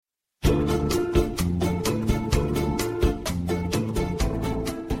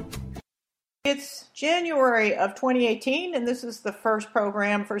It's January of 2018, and this is the first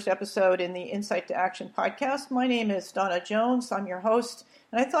episode in the Insight to Action podcast. My name is Donna Jones. I'm your host,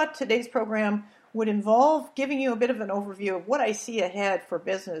 and I thought today's program would involve giving you a bit of an overview of what I see ahead for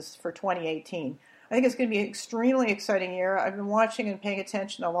business for 2018. I think it's going to be an extremely exciting year. I've been watching and paying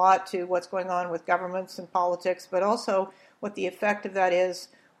attention a lot to what's going on with governments and politics, but also what the effect of that is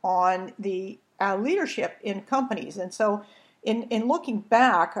on the leadership in companies. And so in looking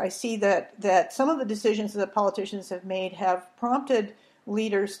back, I see that some of the decisions that politicians have made have prompted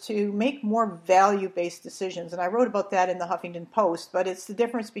leaders to make more value-based decisions. And I wrote about that in the Huffington Post, but it's the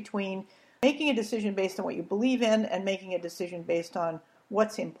difference between making a decision based on what you believe in and making a decision based on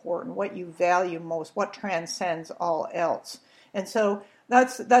what's important, what you value most, what transcends all else. And so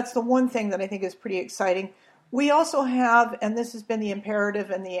that's the one thing that I think is pretty exciting. We also have, and this has been the imperative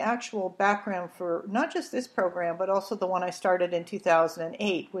and the actual background for not just this program, but also the one I started in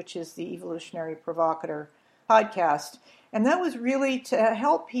 2008, which is the Evolutionary Provocateur podcast. And that was really to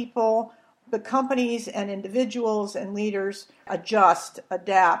help people, the companies and individuals and leaders, adjust,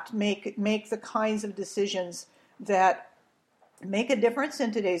 adapt, make the kinds of decisions that make a difference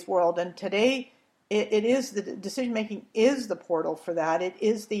in today's world. And today, it is the decision making is the portal for that. It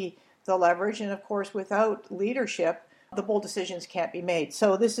is the leverage, and of course, without leadership, the bold decisions can't be made.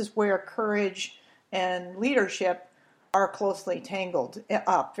 So this is where courage and leadership are closely tangled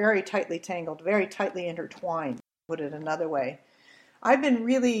up, very tightly tangled, very tightly intertwined, to put it another way. I've been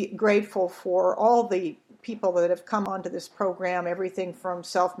really grateful for all the people that have come onto this program, everything from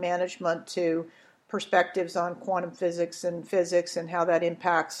self-management to perspectives on quantum physics and how that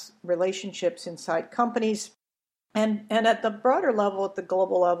impacts relationships inside companies. And at the broader level, at the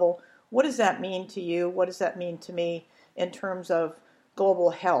global level, what does that mean to you? What does that mean to me in terms of global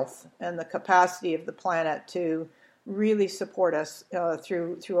health and the capacity of the planet to really support us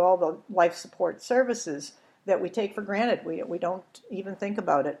through all the life support services that we take for granted? We don't even think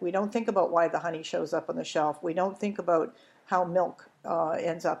about it. We don't think about why the honey shows up on the shelf. We don't think about how milk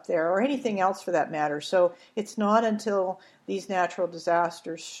ends up there or anything else for that matter. So it's not until these natural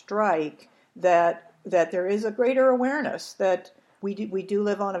disasters strike that there is a greater awareness that we do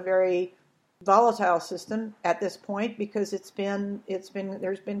live on a very volatile system at this point because there's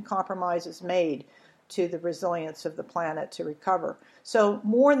been compromises made to the resilience of the planet to recover. So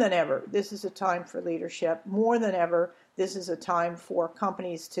more than ever, this is a time for leadership. More than ever, this is a time for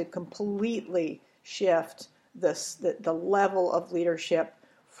companies to completely shift the level of leadership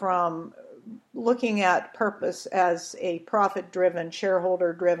from looking at purpose as a profit-driven,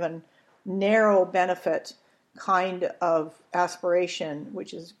 shareholder-driven, narrow benefit kind of aspiration,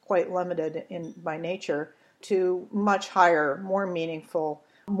 which is quite limited by nature, to much higher, more meaningful,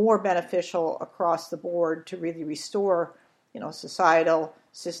 more beneficial across the board to really restore, societal,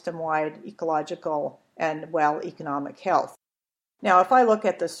 system-wide, ecological, and economic health. Now, if I look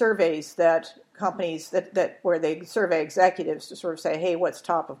at the surveys that companies where they survey executives to sort of say, hey, what's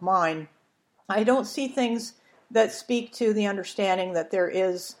top of mind, I don't see things that speak to the understanding that there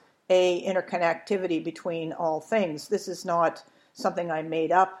is a interconnectivity between all things. This is not something I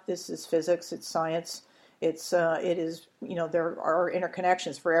made up. This is physics. It's science. It is. There are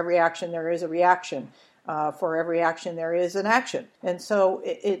interconnections. For every action, there is a reaction. For every action, there is an action. And so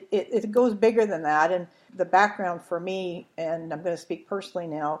it goes bigger than that. And the background for me, and I'm going to speak personally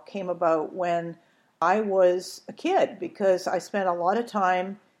now, came about when I was a kid because I spent a lot of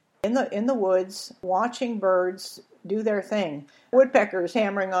time in the woods watching birds do their thing. Woodpeckers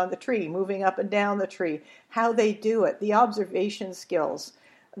hammering on the tree, moving up and down the tree, how they do it, the observation skills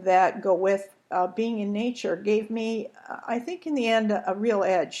that go with being in nature gave me, I think in the end, a real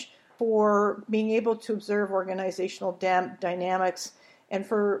edge for being able to observe organizational dynamics and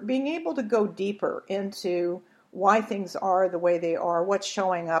for being able to go deeper into why things are the way they are, what's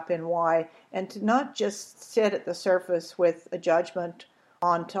showing up and why, and to not just sit at the surface with a judgment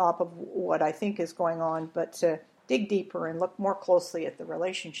on top of what I think is going on, but to dig deeper and look more closely at the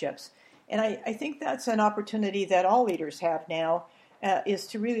relationships. And I think that's an opportunity that all leaders have now, is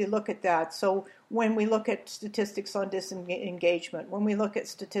to really look at that. So when we look at statistics on disengagement, when we look at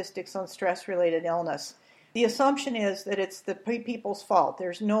statistics on stress-related illness, the assumption is that it's the people's fault.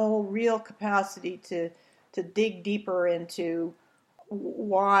 There's no real capacity to dig deeper into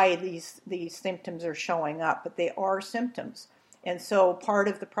why these symptoms are showing up, but they are symptoms. And so part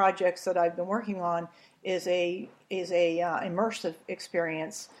of the projects that I've been working on is a immersive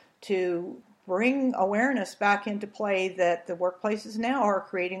experience to bring awareness back into play that the workplaces now are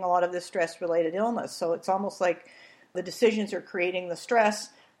creating a lot of this stress-related illness. So it's almost like the decisions are creating the stress,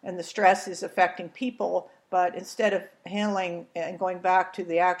 and the stress is affecting people, But instead of handling and going back to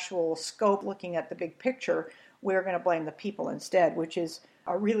the actual scope, looking at the big picture, we're going to blame the people instead, which is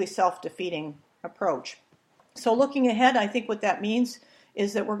a really self-defeating approach. So looking ahead, I think what that means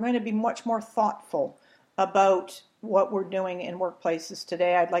is that we're going to be much more thoughtful about what we're doing in workplaces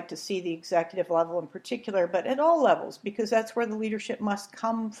today. I'd like to see the executive level in particular, but at all levels, because that's where the leadership must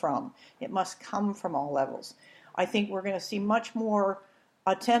come from. It must come from all levels. I think we're going to see much more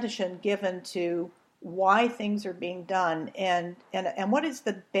attention given to why things are being done and what is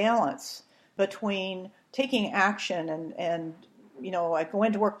the balance between taking action and I go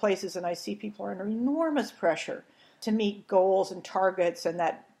into workplaces and I see people are under enormous pressure to meet goals and targets and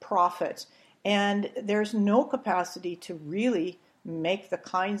that profit. And there's no capacity to really make the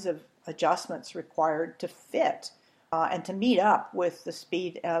kinds of adjustments required to fit and to meet up with the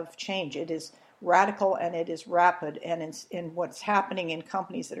speed of change. It is radical and it is rapid. And in what's happening in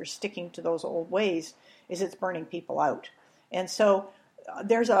companies that are sticking to those old ways is it's burning people out. And so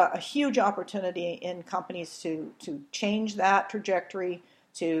there's a huge opportunity in companies to change that trajectory,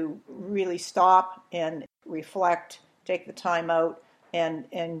 to really stop and reflect, take the time out,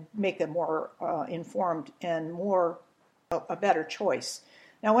 and make a more informed and more a better choice.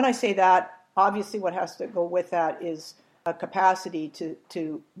 Now, when I say that, obviously what has to go with that is a capacity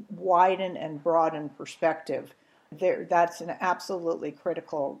to widen and broaden perspective. That's an absolutely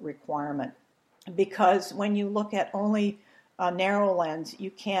critical requirement, because when you look at only a narrow lens,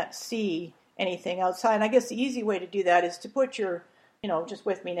 you can't see anything outside. And I guess the easy way to do that is to put your, just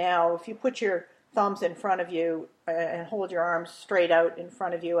with me now, if you put your thumbs in front of you and hold your arms straight out in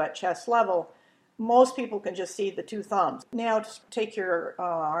front of you at chest level, most people can just see the two thumbs. Now just take your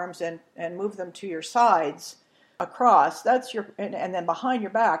arms and move them to your sides across. That's and then behind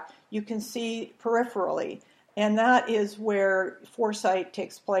your back, you can see peripherally. And that is where foresight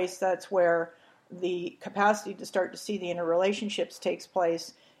takes place. That's where the capacity to start to see the interrelationships takes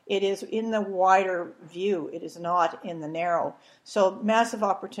place. It is in the wider view. It is not in the narrow. So massive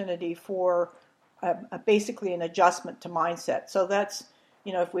opportunity for basically an adjustment to mindset. So that's,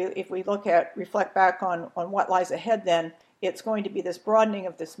 if we reflect back on what lies ahead, then it's going to be this broadening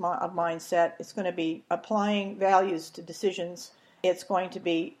of this mindset. It's going to be applying values to decisions. It's going to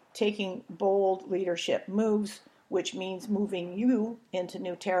be taking bold leadership moves, which means moving you into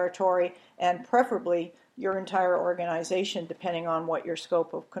new territory, and preferably your entire organization, depending on what your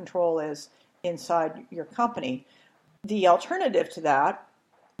scope of control is inside your company. The alternative to that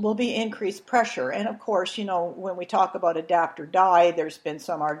will be increased pressure. And of course, when we talk about adapt or die, there's been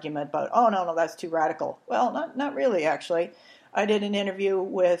some argument about, oh, no, that's too radical. Well, not really, actually. I did an interview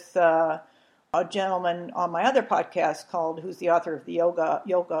with a gentleman on my other podcast who's the author of the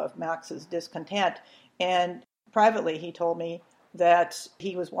Yoga of Max's Discontent. And privately, he told me that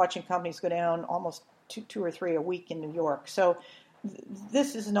he was watching companies go down almost two or three a week in New York. So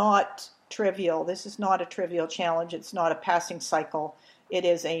this is not trivial. This is not a trivial challenge. It's not a passing cycle. It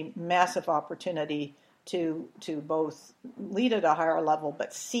is a massive opportunity to both lead at a higher level,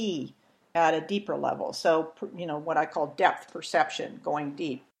 but see at a deeper level. So, what I call depth perception, going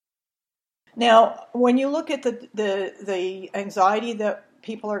deep. Now, when you look at the anxiety that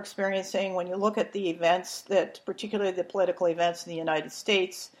people are experiencing, when you look at the events particularly the political events in the United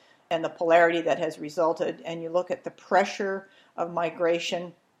States and the polarity that has resulted, and you look at the pressure of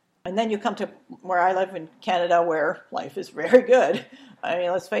migration, and then you come to where I live in Canada, where life is very good. I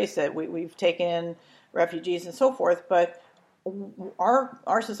mean, let's face it, we've taken in refugees and so forth, but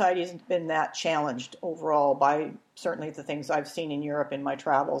our society hasn't been that challenged overall by certainly the things I've seen in Europe in my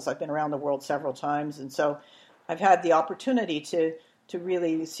travels. I've been around the world several times, and so I've had the opportunity to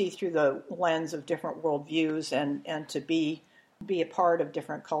really see through the lens of different worldviews and to be a part of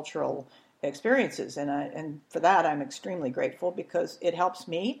different cultural experiences. And for that, I'm extremely grateful, because it helps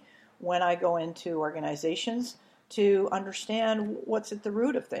me when I go into organizations to understand what's at the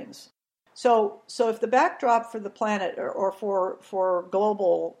root of things. So if the backdrop for the planet or for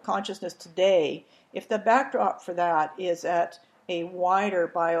global consciousness today, if the backdrop for that is at a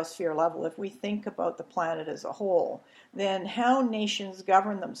wider biosphere level, if we think about the planet as a whole, then how nations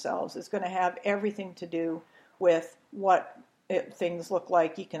govern themselves is going to have everything to do with what things look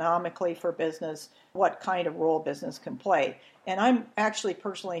like economically for business, what kind of role business can play. And I'm actually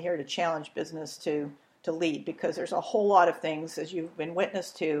personally here to challenge business to lead, because there's a whole lot of things, as you've been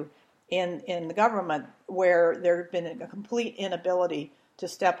witness to, in the government where there has been a complete inability to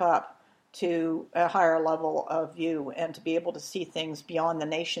step up to a higher level of view and to be able to see things beyond the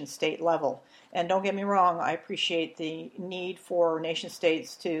nation-state level. And don't get me wrong, I appreciate the need for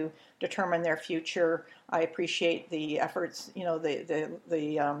nation-states to determine their future. I appreciate the efforts,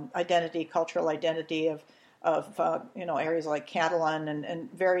 the identity, cultural identity areas like Catalan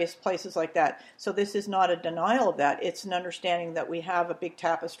and various places like that. So this is not a denial of that. It's an understanding that we have a big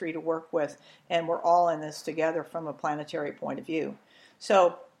tapestry to work with, and we're all in this together from a planetary point of view.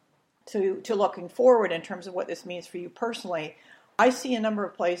 So to looking forward in terms of what this means for you personally, I see a number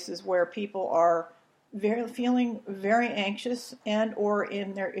of places where people are feeling very anxious, and or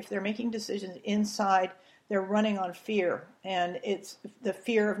if they're making decisions inside, they're running on fear, and it's the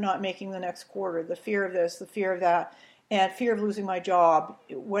fear of not making the next quarter, the fear of this, the fear of that, and fear of losing my job,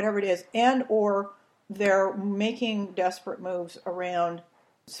 whatever it is, and or they're making desperate moves around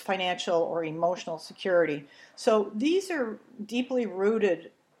financial or emotional security. So these are deeply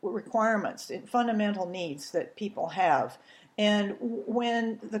rooted requirements, fundamental needs that people have. And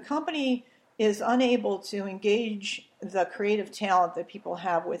when the company is unable to engage the creative talent that people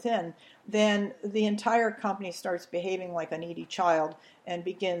have within, then the entire company starts behaving like a needy child and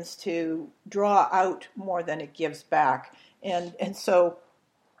begins to draw out more than it gives back. And so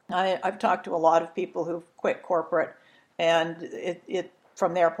I've talked to a lot of people who've quit corporate, and it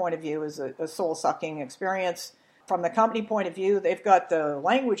from their point of view is a soul-sucking experience. From the company point of view, they've got the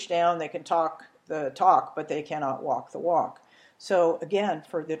language down, they can talk the talk, but they cannot walk the walk. So again,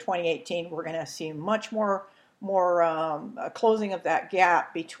 for the 2018, we're going to see much more closing of that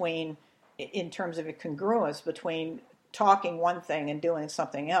gap between, in terms of a congruence between talking one thing and doing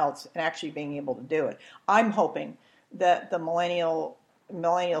something else and actually being able to do it. I'm hoping that the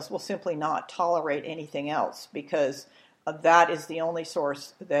millennials will simply not tolerate anything else, because that is the only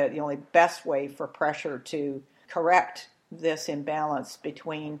the only best way for pressure to correct this imbalance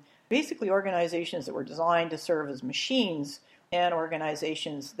between basically organizations that were designed to serve as machines and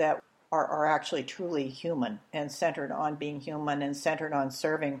organizations that are actually truly human and centered on being human and centered on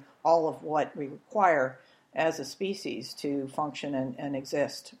serving all of what we require as a species to function and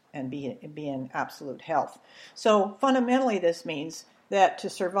exist and be in absolute health. So fundamentally, this means that to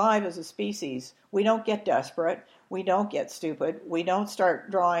survive as a species, we don't get desperate, we don't get stupid, we don't start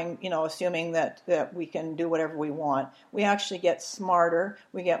drawing, assuming that we can do whatever we want. We actually get smarter,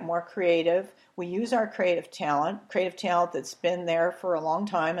 we get more creative, we use our creative talent that's been there for a long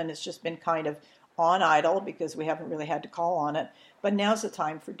time and it's just been kind of on idle because we haven't really had to call on it. But now's the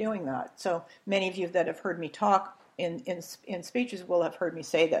time for doing that. So many of you that have heard me talk in speeches will have heard me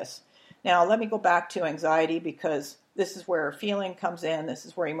say this. Now, let me go back to anxiety, because this is where feeling comes in, this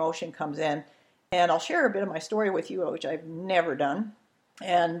is where emotion comes in. And I'll share a bit of my story with you, which I've never done.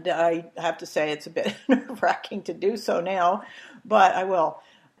 And I have to say it's a bit nerve-wracking to do so now, but I will.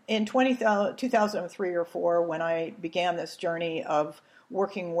 In 2003 or 4, when I began this journey of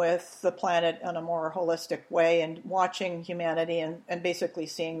working with the planet in a more holistic way and watching humanity and basically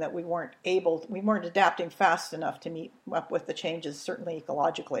seeing that we weren't adapting fast enough to meet up with the changes, certainly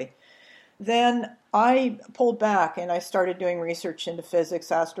ecologically, then I pulled back and I started doing research into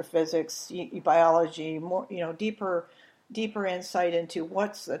physics, astrophysics, biology, more, deeper insight into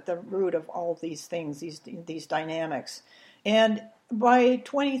what's at the root of all of these things, these dynamics. And by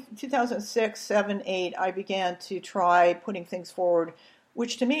 2006, 7, 8, I began to try putting things forward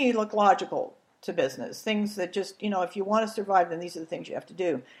which to me looked logical to business. Things that just, if you want to survive, then these are the things you have to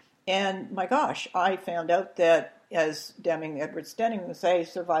do. And my gosh, I found out that, as Edward Deming would say,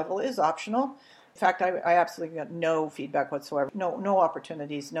 survival is optional. In fact, I absolutely got no feedback whatsoever, no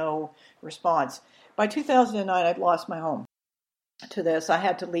opportunities, no response. By 2009, I'd lost my home to this. I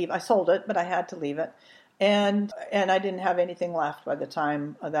had to leave. I sold it, but I had to leave it. And I didn't have anything left by the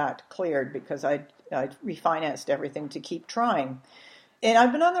time that cleared, because I'd refinanced everything to keep trying. And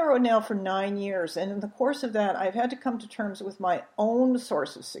I've been on the road now for 9 years, and in the course of that, I've had to come to terms with my own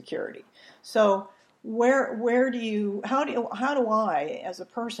source of security. So how do I, as a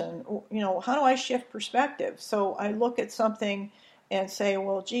person, how do I shift perspective? So I look at something and say,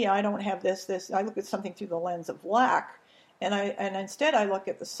 well, gee, I don't have this. I look at something through the lens of lack, and instead I look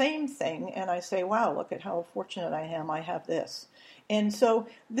at the same thing and I say, wow, look at how fortunate I am. I have this. And so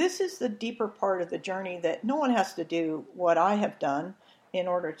this is the deeper part of the journey, that no one has to do what I have done in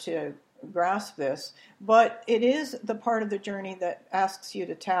order to grasp this, but it is the part of the journey that asks you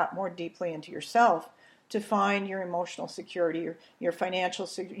to tap more deeply into yourself to find your emotional security, your financial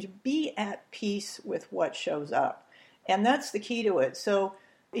security, to be at peace with what shows up. And that's the key to it. So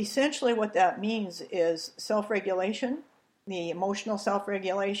essentially what that means is self-regulation, the emotional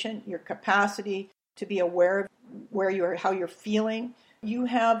self-regulation, your capacity to be aware of how you're feeling. You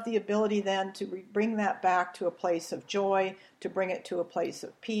have the ability then to bring that back to a place of joy, to bring it to a place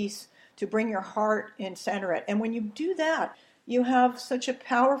of peace, to bring your heart and center it. And when you do that, you have such a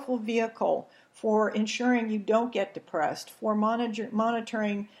powerful vehicle for ensuring you don't get depressed, for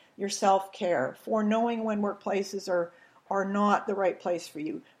monitoring your self-care, for knowing when workplaces are not the right place for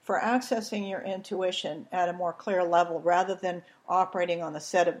you, for accessing your intuition at a more clear level rather than operating on the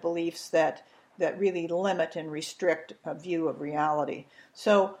set of beliefs that really limit and restrict a view of reality.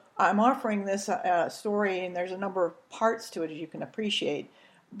 So I'm offering this story, and there's a number of parts to it, as you can appreciate.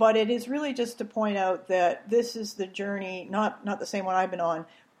 But it is really just to point out that this is the journey, not the same one I've been on,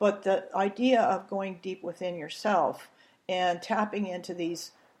 but the idea of going deep within yourself and tapping into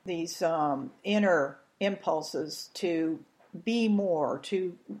these inner impulses to be more,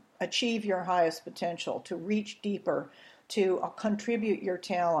 to achieve your highest potential, to reach deeper, to contribute your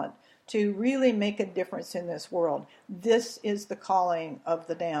talent, to really make a difference in this world. This is the calling of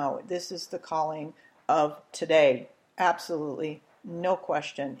the now. This is the calling of today. Absolutely, no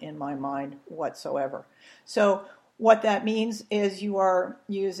question in my mind whatsoever. So what that means is you are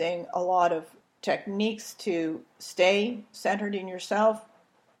using a lot of techniques to stay centered in yourself.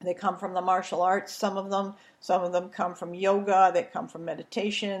 They come from the martial arts, some of them come from yoga, they come from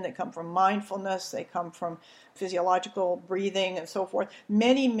meditation, they come from mindfulness, they come from physiological breathing and so forth.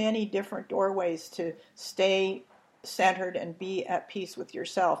 Many, many different doorways to stay centered and be at peace with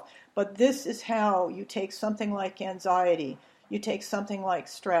yourself. But this is how you take something like anxiety, you take something like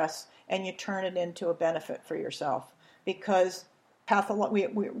stress, and you turn it into a benefit for yourself. Because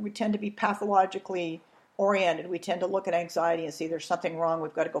we tend to be pathologically oriented. We tend to look at anxiety and see there's something wrong,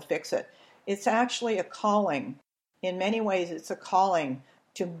 we've got to go fix it. It's actually a calling. In many ways, it's a calling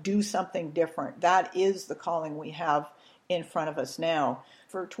to do something different. That is the calling we have in front of us now.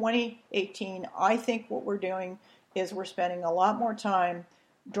 For 2018, I think what we're doing is we're spending a lot more time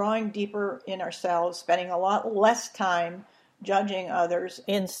drawing deeper in ourselves, spending a lot less time judging others,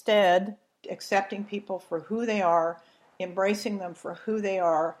 instead accepting people for who they are, embracing them for who they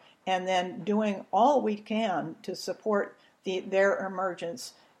are, and then doing all we can to support their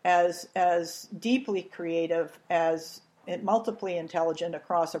emergence as deeply creative, as multiply intelligent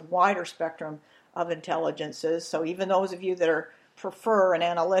across a wider spectrum of intelligences. So even those of you that prefer an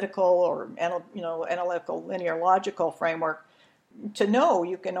analytical or analytical linear logical framework, to know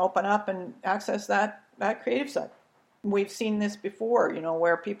you can open up and access that creative side. We've seen this before,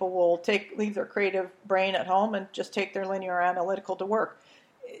 where people will leave their creative brain at home and just take their linear analytical to work.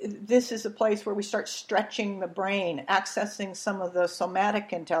 This is a place where we start stretching the brain, accessing some of the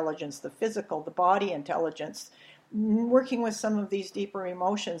somatic intelligence, the physical, the body intelligence, working with some of these deeper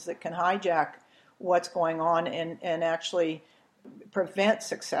emotions that can hijack what's going on and actually prevent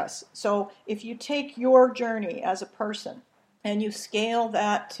success. So if you take your journey as a person and you scale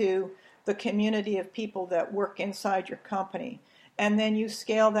that to the community of people that work inside your company, and then you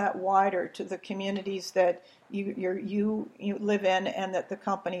scale that wider to the communities that you live in and that the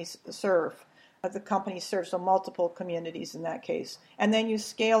companies serve. The company serves so multiple communities in that case. And then you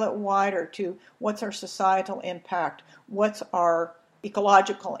scale it wider to what's our societal impact, what's our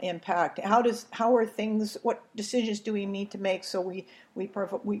ecological impact, what decisions do we need to make so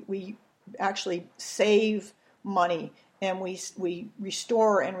we actually save money, and we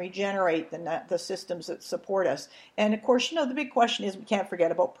restore and regenerate the systems that support us. And of course, the big question is we can't forget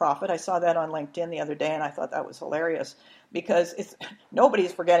about profit. I saw that on LinkedIn the other day, and I thought that was hilarious because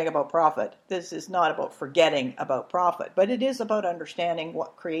nobody's forgetting about profit. This is not about forgetting about profit, but it is about understanding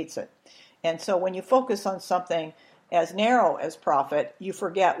what creates it. And so when you focus on something as narrow as profit, you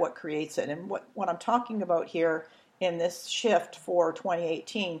forget what creates it. And what I'm talking about here in this shift for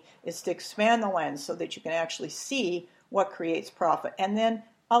 2018 is to expand the lens so that you can actually see what creates profit, and then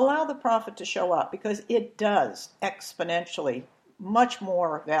allow the profit to show up, because it does exponentially much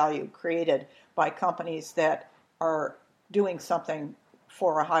more value created by companies that are doing something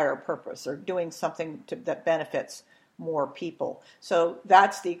for a higher purpose or doing something that benefits more people. So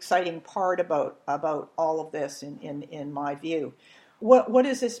that's the exciting part about all of this in my view. What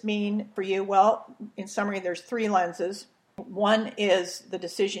does this mean for you? Well, in summary, there's three lenses. One is the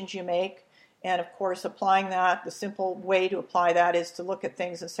decisions you make. And of course, applying that, the simple way to apply that is to look at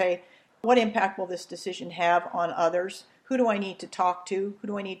things and say, what impact will this decision have on others? Who do I need to talk to? Who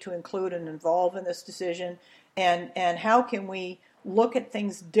do I need to include and involve in this decision? And how can we look at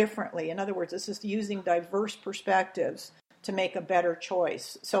things differently? In other words, this is using diverse perspectives to make a better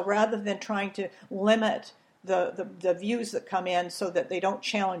choice. So rather than trying to limit the views that come in so that they don't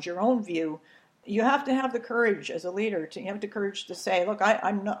challenge your own view, you have to have the courage as a leader. You have the courage to say, look,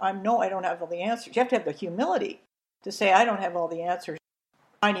 I know I don't have all the answers. You have to have the humility to say, I don't have all the answers.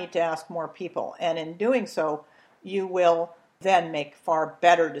 I need to ask more people. And in doing so, you will then make far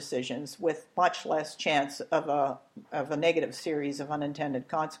better decisions with much less chance of a negative series of unintended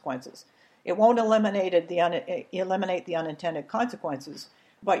consequences. It won't eliminate the unintended consequences,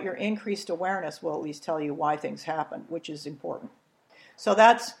 but your increased awareness will at least tell you why things happen, which is important. So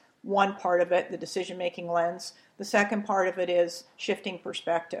that's one part of it, the decision-making lens. The second part of it is shifting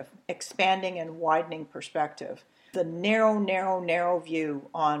perspective, expanding and widening perspective. The narrow view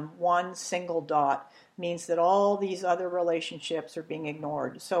on one single dot means that all these other relationships are being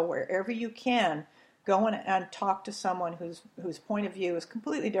ignored. So wherever you can, go and talk to someone whose point of view is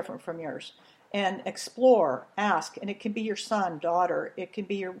completely different from yours. And explore, ask, and it can be your son, daughter, it can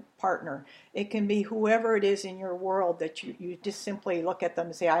be your partner, it can be whoever it is in your world that you just simply look at them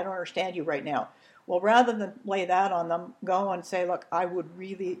and say, I don't understand you right now. Well, rather than lay that on them, go and say, look, I would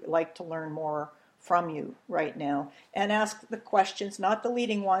really like to learn more from you right now. And ask the questions, not the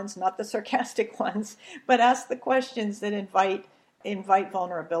leading ones, not the sarcastic ones, but ask the questions that invite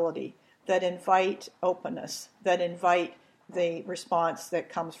vulnerability, that invite openness, that invite the response that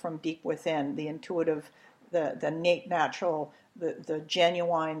comes from deep within, the intuitive, the natural, the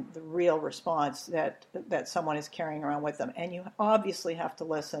genuine, the real response that someone is carrying around with them. And you obviously have to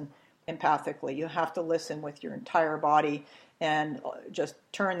listen empathically. You have to listen with your entire body and just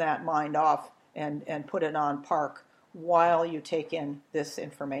turn that mind off and put it on park while you take in this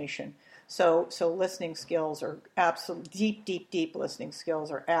information. So listening skills are deep listening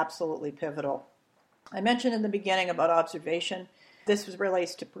skills are absolutely pivotal. I mentioned in the beginning about observation. This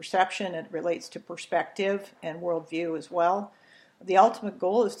relates to perception, it relates to perspective and worldview as well. The ultimate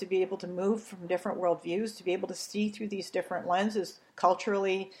goal is to be able to move from different worldviews, to be able to see through these different lenses,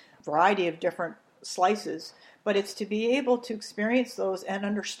 culturally, a variety of different slices, but it's to be able to experience those and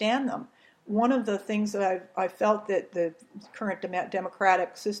understand them. One of the things that I felt that the current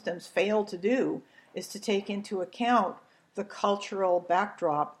democratic systems fail to do is to take into account the cultural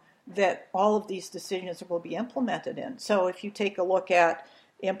backdrop that all of these decisions will be implemented in. So if you take a look at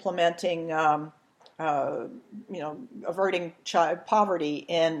implementing, averting child poverty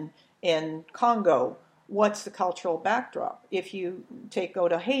in Congo, what's the cultural backdrop? If you go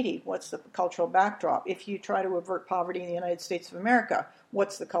to Haiti, what's the cultural backdrop? If you try to avert poverty in the United States of America,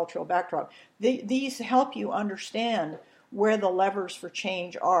 what's the cultural backdrop? These help you understand where the levers for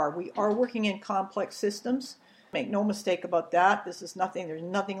change are. We are working in complex systems. Make no mistake about that. There's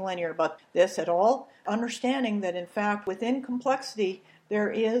nothing linear about this at all. Understanding that, in fact, within complexity,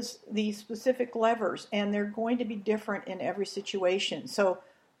 there is these specific levers, and they're going to be different in every situation. So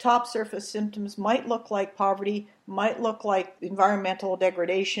top surface symptoms might look like poverty, might look like environmental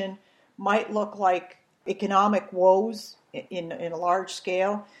degradation, might look like economic woes in a large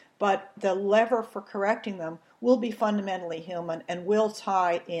scale, but the lever for correcting them will be fundamentally human and will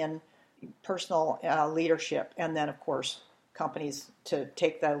tie in personal leadership, and then, of course, companies to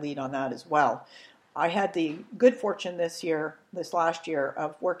take that lead on that as well. I had the good fortune this last year,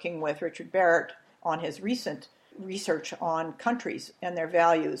 of working with Richard Barrett on his recent research on countries and their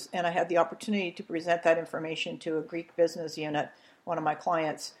values, and I had the opportunity to present that information to a Greek business unit, one of my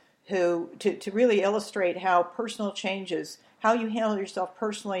clients, to really illustrate how personal changes, how you handle yourself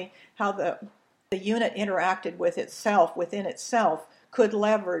personally, how the unit interacted with itself, within itself, could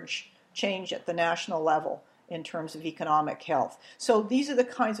leverage change at the national level in terms of economic health. So these are the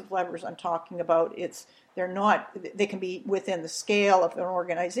kinds of levers I'm talking about. They can be within the scale of an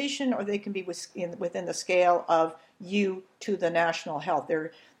organization, or they can be within the scale of you to the national health.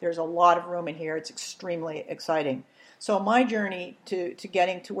 There's a lot of room in here. It's extremely exciting. So my journey to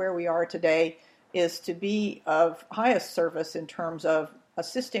getting to where we are today is to be of highest service in terms of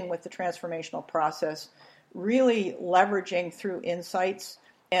assisting with the transformational process, really leveraging through insights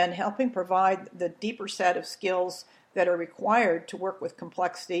and helping provide the deeper set of skills that are required to work with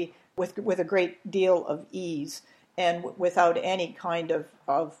complexity with a great deal of ease and without any kind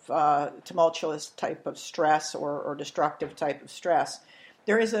of tumultuous type of stress or destructive type of stress.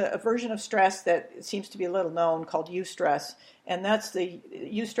 There is a version of stress that seems to be a little known called eustress, and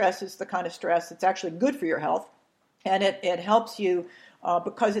eustress is the kind of stress that's actually good for your health, and it helps you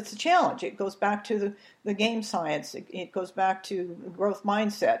because it's a challenge. It goes back to the game science. It goes back to growth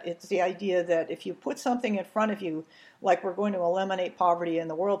mindset. It's the idea that if you put something in front of you, like we're going to eliminate poverty in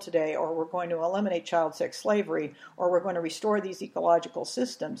the world today, or we're going to eliminate child sex slavery, or we're going to restore these ecological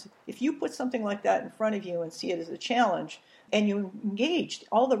systems, if you put something like that in front of you and see it as a challenge, and you engaged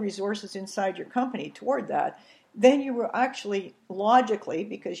all the resources inside your company toward that, then you will actually logically,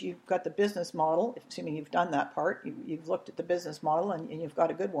 because you've got the business model, assuming you've done that part, you've looked at the business model and you've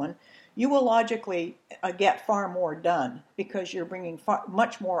got a good one, you will logically get far more done because you're bringing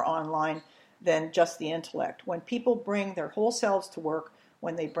much more online than just the intellect. When people bring their whole selves to work,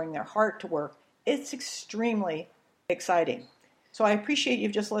 when they bring their heart to work, it's extremely exciting. So I appreciate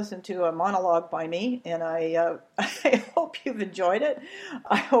you've just listened to a monologue by me, and I I hope you've enjoyed it.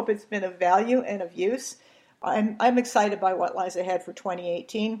 I hope it's been of value and of use. I'm excited by what lies ahead for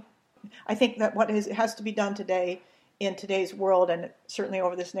 2018. I think that what has to be done today in today's world, and certainly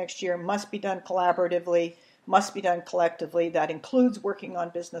over this next year, must be done collaboratively, must be done collectively. That includes working on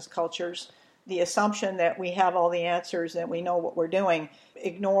business cultures. The assumption that we have all the answers and we know what we're doing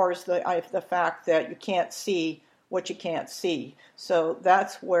ignores the fact that you can't see what you can't see. So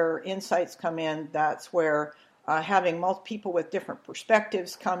that's where insights come in. That's where having multiple people with different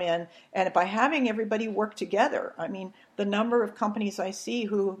perspectives come in. And by having everybody work together, I mean, the number of companies I see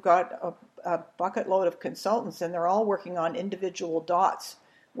who got a bucket load of consultants and they're all working on individual dots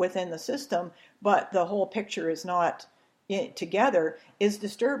within the system, but the whole picture is not together is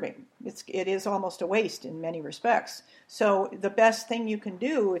disturbing. It is almost a waste in many respects. So the best thing you can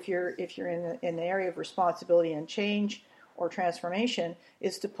do if you're in the area of responsibility and change or transformation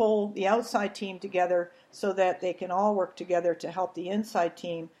is to pull the outside team together so that they can all work together to help the inside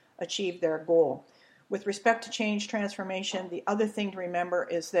team achieve their goal. With respect to change transformation, the other thing to remember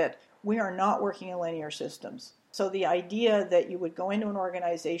is that we are not working in linear systems. So the idea that you would go into an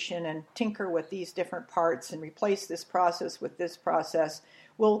organization and tinker with these different parts and replace this process with this process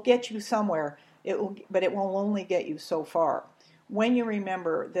will get you somewhere, but it will only get you so far. When you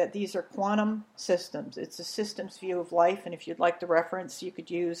remember that these are quantum systems, it's a systems view of life, and if you'd like the reference, you could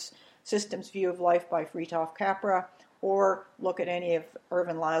use Systems View of Life by Fritjof Capra, or look at any of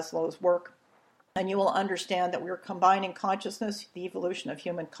Ervin Laszlo's work, and you will understand that we're combining consciousness, the evolution of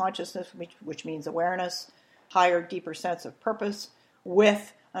human consciousness, which means awareness, higher, deeper sense of purpose,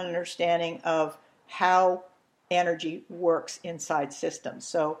 with an understanding of how energy works inside systems.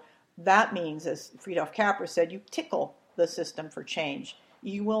 So that means, as Fritjof Capra said, you tickle the system for change.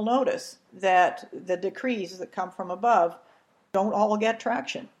 You will notice that the decrees that come from above don't all get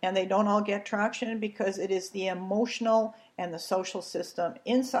traction. And they don't all get traction because it is the emotional and the social system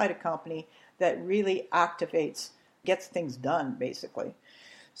inside a company that really activates, gets things done, basically.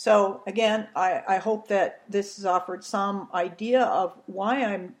 So again, I hope that this has offered some idea of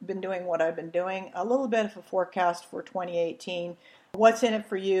why I've been doing what I've been doing, a little bit of a forecast for 2018. What's in it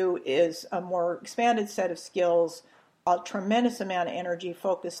for you is a more expanded set of skills, a tremendous amount of energy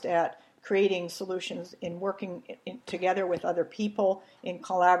focused at creating solutions in working together with other people in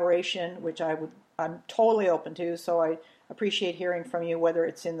collaboration, which I'm totally open to. So I appreciate hearing from you, whether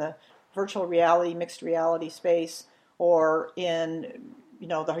it's in the virtual reality, mixed reality space, or in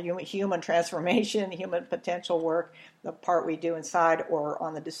the human transformation, human potential work, the part we do inside, or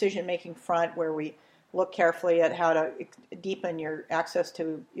on the decision-making front where we look carefully at how to deepen your access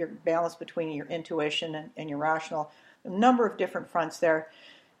to your balance between your intuition and your rational. A number of different fronts there.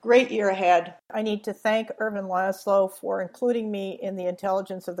 Great year ahead. I need to thank Ervin Laszlo for including me in The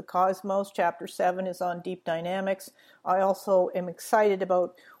Intelligence of the Cosmos. Chapter 7 is on deep dynamics. I also am excited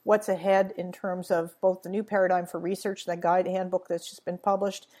about what's ahead in terms of both the new paradigm for research, the guide handbook that's just been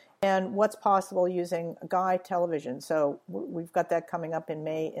published, and what's possible using Guy television. So we've got that coming up in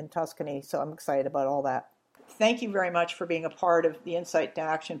May in Tuscany, so I'm excited about all that. Thank you very much for being a part of the Insight to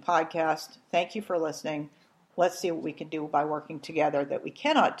Action podcast. Thank you for listening. Let's see what we can do by working together that we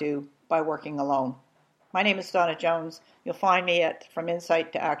cannot do by working alone. My name is Donna Jones. You'll find me at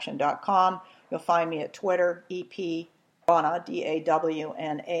FromInsightToAction.com. You'll find me at Twitter, EP Dawna,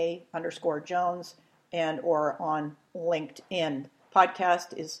 DAWNA _Jones, and or on LinkedIn.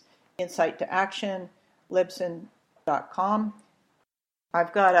 Podcast is Insight to Action, Libsyn.com.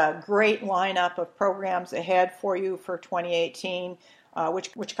 I've got a great lineup of programs ahead for you for 2018.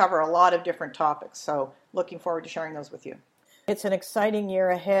 Which cover a lot of different topics. So looking forward to sharing those with you. It's an exciting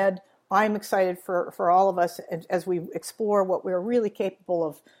year ahead. I'm excited for all of us as we explore what we're really capable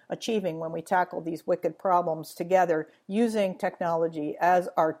of achieving when we tackle these wicked problems together, using technology as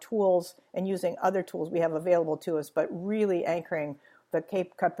our tools and using other tools we have available to us, but really anchoring the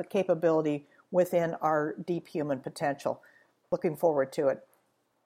capability within our deep human potential. Looking forward to it.